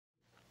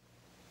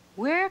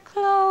We're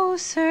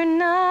closer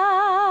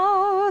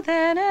now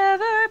than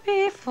ever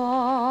before.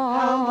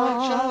 How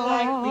much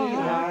alike we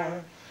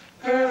are.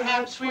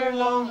 Perhaps we're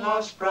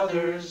long-lost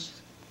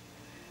brothers.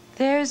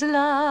 There's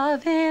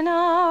love in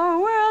our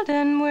world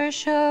and we're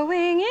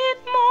showing it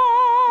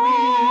more. We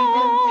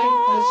even think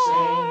the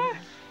same.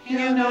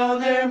 You know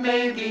there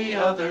may be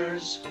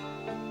others.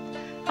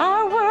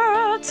 Our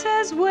world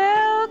says,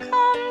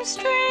 welcome,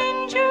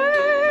 stranger.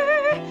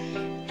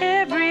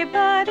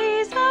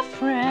 Everybody's a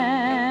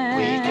friend.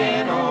 We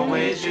can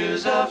always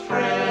use a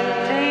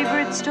friend.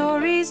 Favorite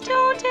stories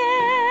don't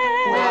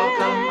end.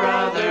 Welcome,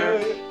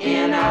 brother,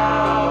 in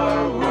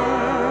our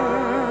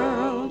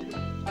world.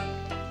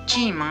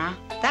 Gee, Ma,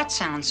 that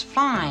sounds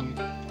fine.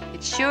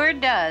 It sure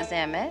does,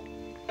 Emmett.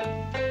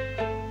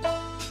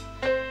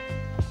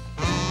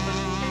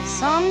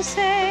 Some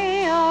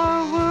say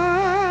our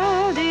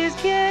world is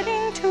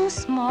getting too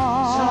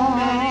small. So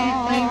many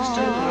things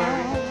to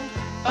learn,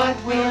 but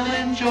we'll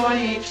enjoy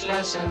each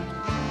lesson.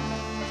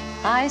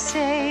 I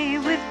say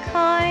with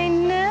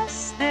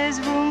kindness, there's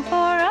room for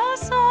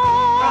us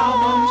all.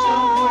 Problems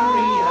don't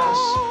worry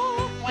us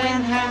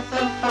when half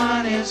the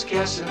fun is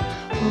guessing.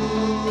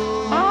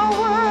 Ooh. Our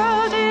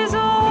world is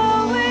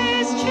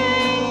always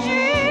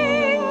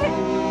changing.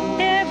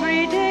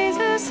 Every day's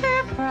a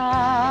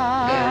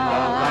surprise. In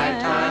a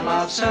lifetime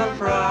of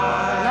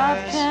surprise.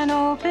 Love can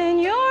open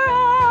your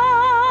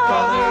eyes.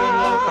 Brother,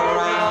 look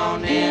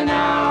around in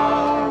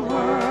our world.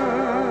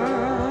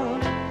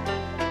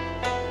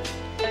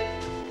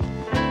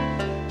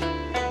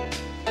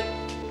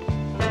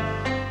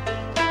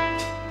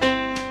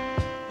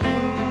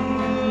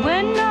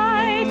 When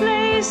night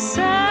lays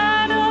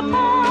sad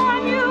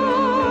upon you,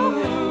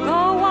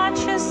 go watch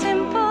a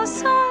simple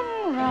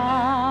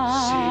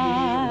sunrise.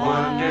 See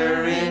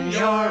wonder in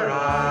your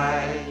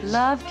eyes.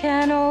 Love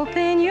can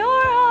open your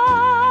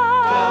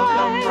eyes.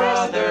 Welcome,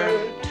 brother,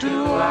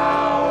 to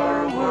our